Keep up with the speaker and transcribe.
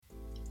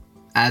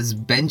As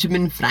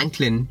Benjamin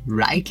Franklin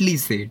rightly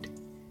said,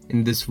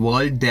 in this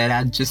world there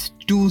are just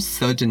two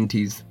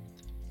certainties,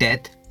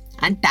 death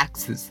and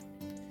taxes.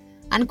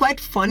 And quite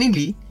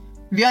funnily,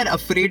 we are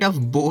afraid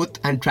of both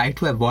and try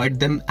to avoid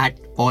them at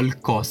all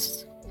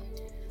costs.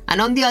 And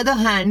on the other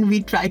hand,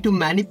 we try to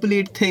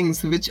manipulate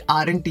things which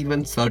aren't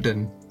even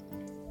certain.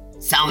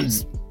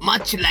 Sounds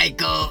much like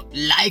a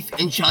life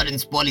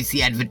insurance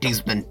policy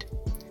advertisement.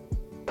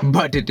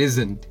 But it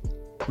isn't.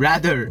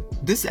 Rather,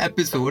 this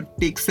episode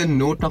takes a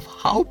note of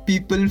how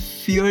people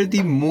fear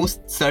the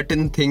most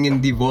certain thing in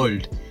the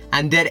world,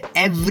 and their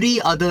every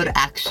other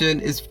action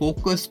is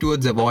focused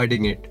towards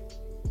avoiding it,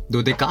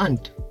 though they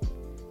can't.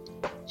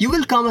 You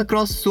will come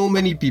across so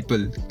many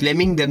people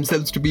claiming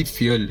themselves to be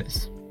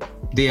fearless.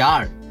 They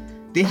are.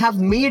 They have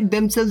made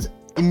themselves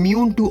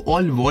immune to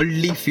all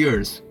worldly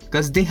fears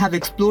because they have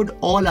explored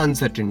all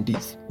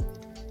uncertainties.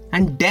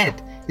 And death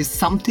is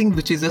something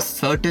which is a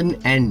certain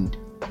end.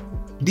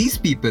 These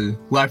people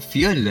who are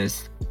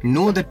fearless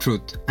know the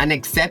truth and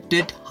accept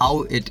it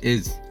how it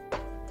is.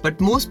 But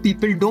most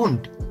people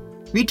don't.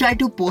 We try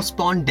to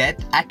postpone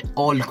death at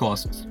all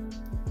costs.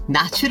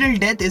 Natural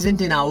death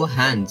isn't in our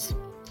hands.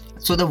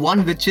 So the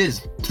one which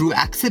is, through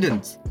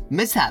accidents,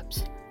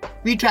 mishaps,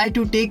 we try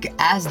to take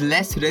as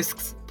less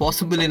risks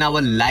possible in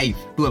our life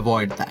to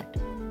avoid that.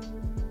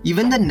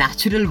 Even the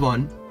natural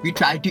one, we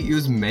try to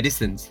use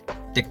medicines,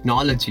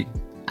 technology,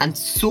 and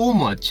so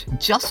much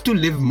just to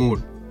live more.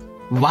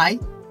 Why?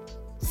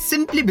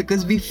 Simply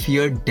because we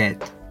fear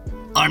death.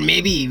 Or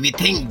maybe we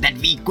think that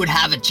we could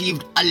have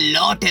achieved a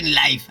lot in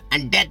life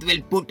and death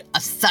will put a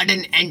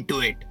sudden end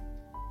to it.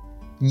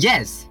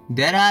 Yes,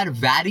 there are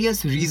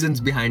various reasons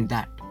behind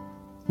that.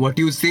 What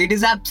you said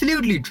is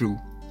absolutely true,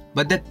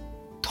 but the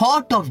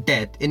thought of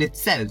death in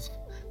itself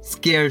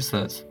scares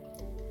us.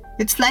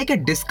 It's like a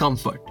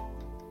discomfort.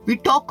 We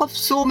talk of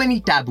so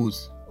many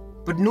taboos,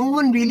 but no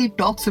one really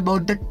talks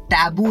about the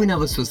taboo in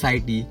our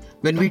society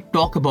when we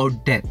talk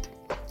about death.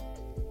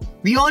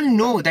 We all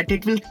know that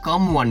it will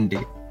come one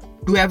day,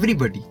 to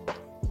everybody.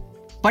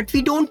 But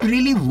we don't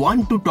really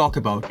want to talk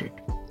about it.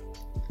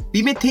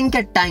 We may think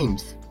at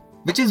times,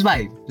 which is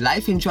why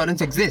life insurance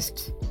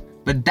exists,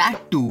 but that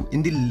too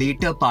in the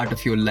later part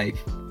of your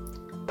life.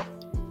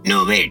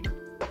 No, wait.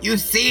 You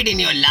said in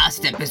your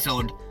last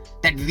episode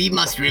that we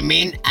must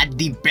remain at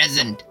the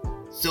present.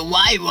 So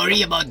why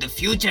worry about the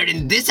future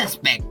in this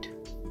aspect?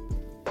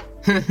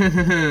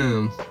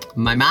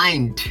 My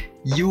mind,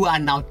 you are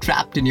now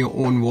trapped in your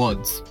own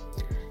words.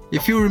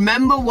 If you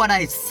remember what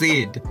I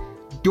said,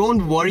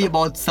 don't worry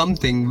about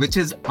something which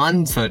is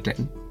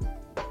uncertain.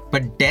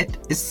 But death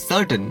is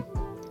certain.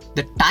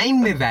 The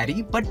time may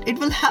vary, but it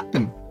will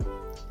happen.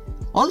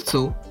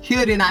 Also,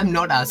 herein I'm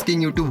not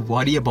asking you to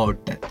worry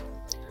about death.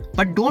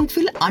 But don't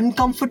feel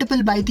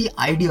uncomfortable by the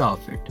idea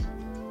of it.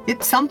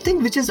 It's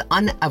something which is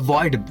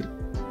unavoidable.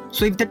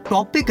 So if the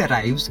topic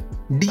arrives,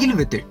 deal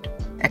with it.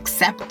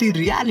 Accept the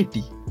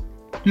reality.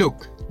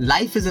 Look,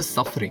 life is a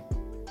suffering.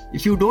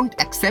 If you don't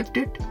accept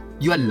it,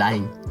 you are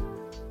lying.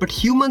 But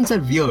humans are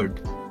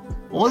weird.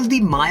 All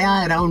the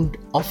Maya around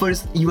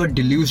offers you a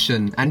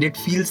delusion and it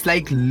feels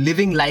like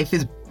living life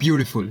is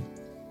beautiful.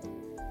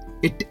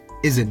 It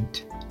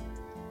isn't.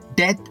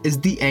 Death is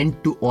the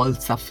end to all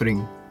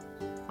suffering.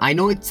 I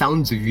know it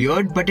sounds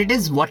weird, but it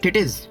is what it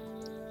is.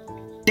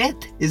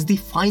 Death is the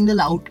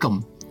final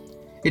outcome.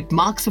 It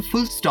marks a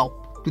full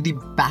stop to the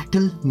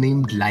battle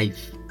named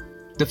life.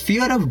 The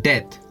fear of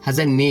death has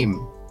a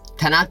name,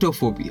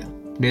 thanatophobia,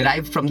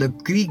 derived from the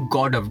Greek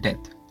god of death,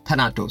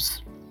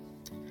 Thanatos.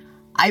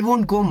 I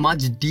won't go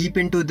much deep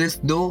into this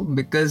though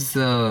because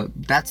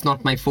that's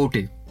not my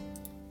forte.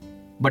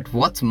 But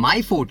what's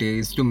my forte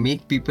is to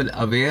make people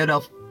aware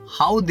of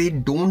how they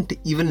don't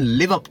even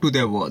live up to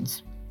their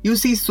words. You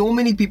see so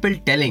many people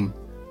telling,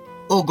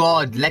 "Oh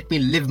God, let me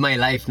live my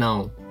life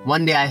now.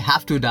 One day I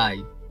have to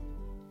die."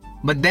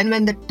 But then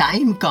when the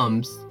time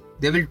comes,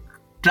 they will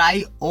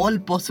try all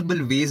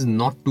possible ways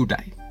not to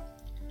die.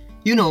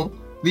 You know,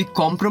 we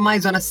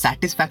compromise on a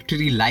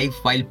satisfactory life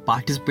while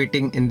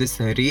participating in this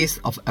race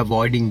of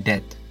avoiding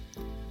death.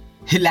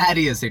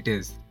 Hilarious it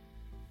is.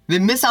 We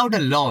miss out a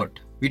lot.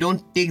 We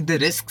don't take the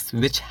risks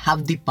which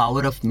have the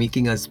power of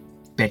making us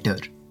better.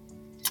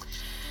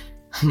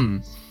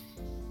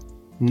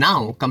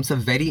 Now comes a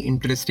very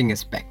interesting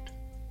aspect.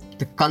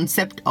 The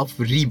concept of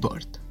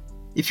rebirth.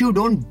 If you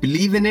don't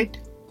believe in it,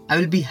 I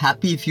will be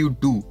happy if you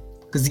do.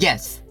 Because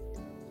yes,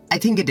 I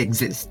think it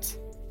exists.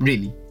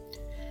 Really.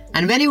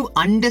 And when you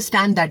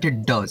understand that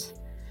it does,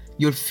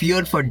 your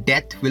fear for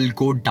death will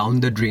go down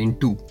the drain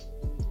too.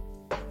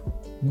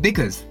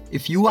 Because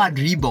if you are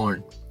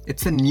reborn,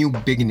 it's a new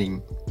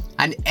beginning.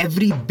 And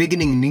every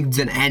beginning needs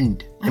an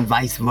end and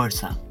vice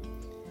versa.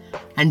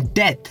 And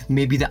death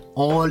may be the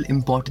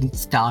all-important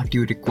start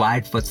you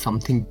required for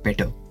something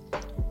better.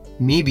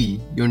 Maybe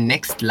your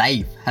next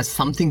life has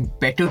something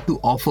better to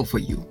offer for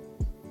you.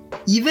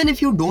 Even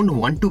if you don't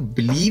want to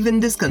believe in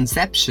this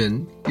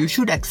conception, you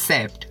should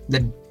accept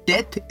that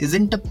death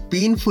isn't a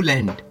painful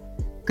end.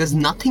 Because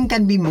nothing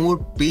can be more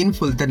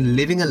painful than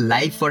living a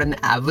life for an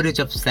average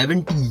of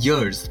 70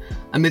 years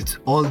amidst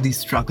all the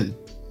struggle.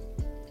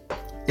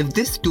 If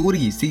this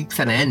story seeks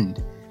an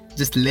end,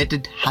 just let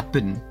it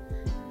happen.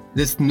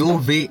 There's no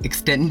way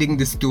extending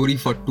this story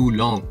for too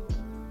long.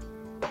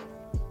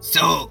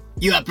 So,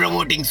 you are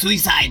promoting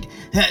suicide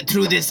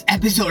through this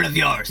episode of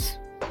yours.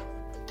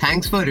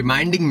 Thanks for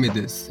reminding me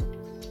this.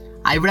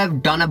 I would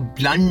have done a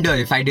blunder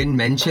if I didn't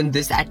mention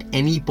this at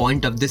any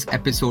point of this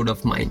episode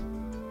of mine.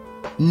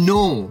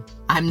 No,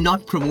 I'm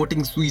not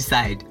promoting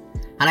suicide,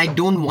 and I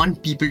don't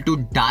want people to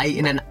die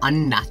in an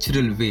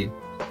unnatural way.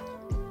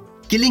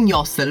 Killing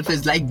yourself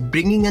is like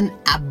bringing an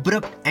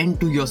abrupt end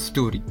to your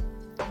story.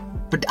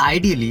 But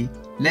ideally,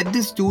 let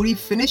the story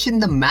finish in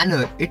the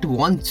manner it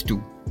wants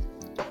to,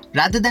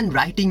 rather than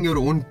writing your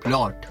own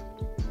plot.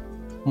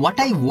 What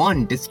I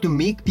want is to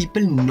make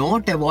people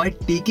not avoid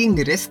taking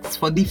risks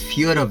for the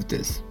fear of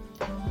this.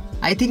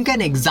 I think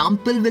an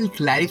example will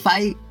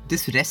clarify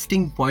this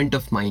resting point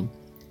of mine.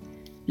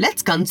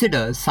 Let's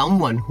consider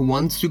someone who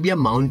wants to be a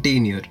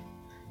mountaineer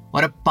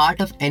or a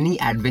part of any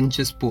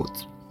adventure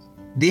sports.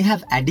 They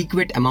have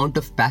adequate amount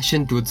of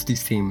passion towards the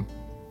same,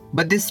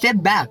 but they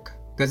step back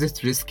because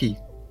it's risky.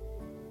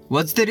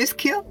 What's the risk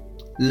here?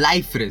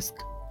 Life risk.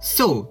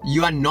 So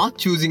you are not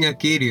choosing a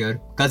career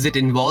because it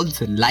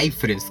involves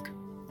life risk.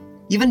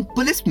 Even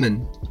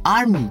policemen,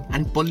 army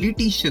and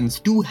politicians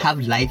too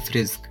have life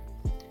risk.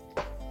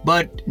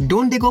 But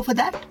don't they go for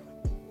that?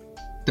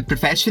 The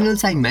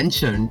professionals I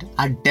mentioned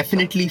are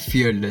definitely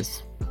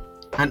fearless.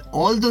 And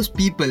all those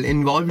people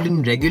involved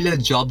in regular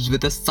jobs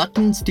with a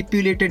certain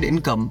stipulated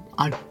income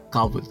are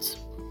cowards.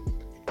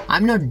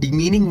 I'm not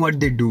demeaning what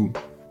they do,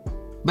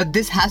 but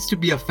this has to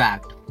be a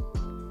fact.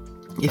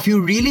 If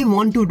you really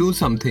want to do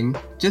something,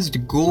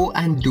 just go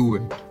and do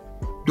it.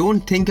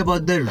 Don't think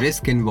about the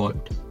risk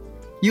involved.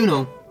 You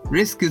know,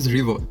 risk is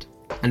reward,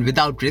 and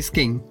without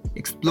risking,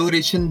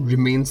 exploration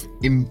remains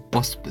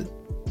impossible.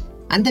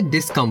 And the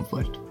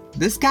discomfort.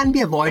 This can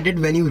be avoided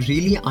when you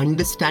really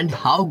understand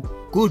how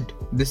good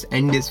this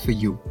end is for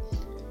you.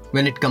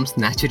 When it comes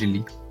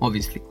naturally,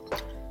 obviously.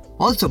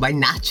 Also, by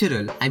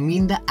natural, I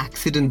mean the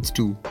accidents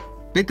too.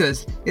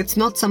 Because it's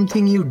not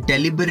something you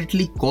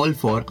deliberately call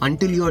for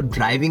until you are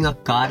driving a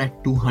car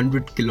at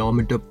 200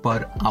 km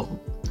per hour.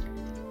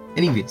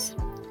 Anyways,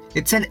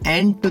 it's an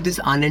end to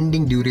this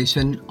unending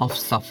duration of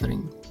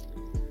suffering.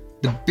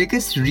 The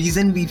biggest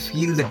reason we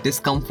feel the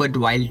discomfort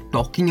while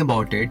talking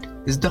about it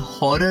is the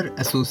horror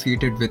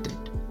associated with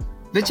it,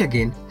 which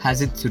again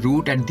has its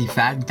root at the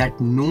fact that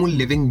no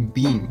living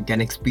being can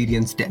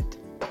experience death.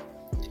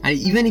 And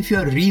even if you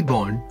are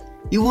reborn,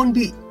 you won't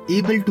be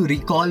able to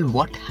recall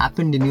what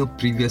happened in your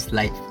previous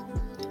life.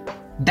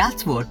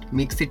 That's what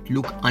makes it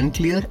look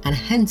unclear and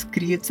hence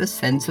creates a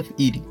sense of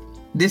eerie.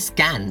 This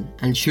can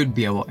and should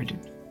be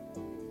avoided.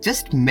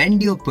 Just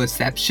mend your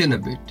perception a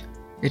bit.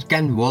 It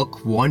can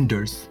work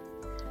wonders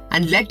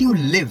and let you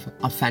live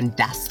a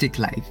fantastic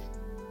life,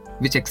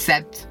 which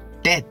accepts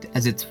death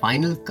as its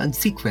final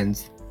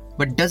consequence,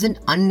 but doesn't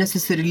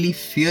unnecessarily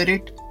fear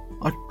it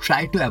or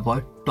try to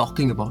avoid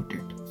talking about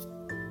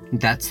it.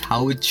 That's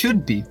how it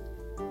should be.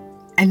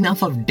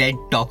 Enough of dead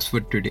talks for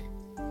today.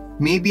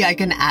 Maybe I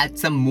can add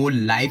some more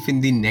life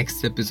in the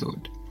next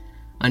episode.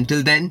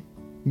 Until then,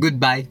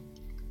 goodbye.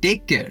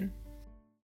 Take care.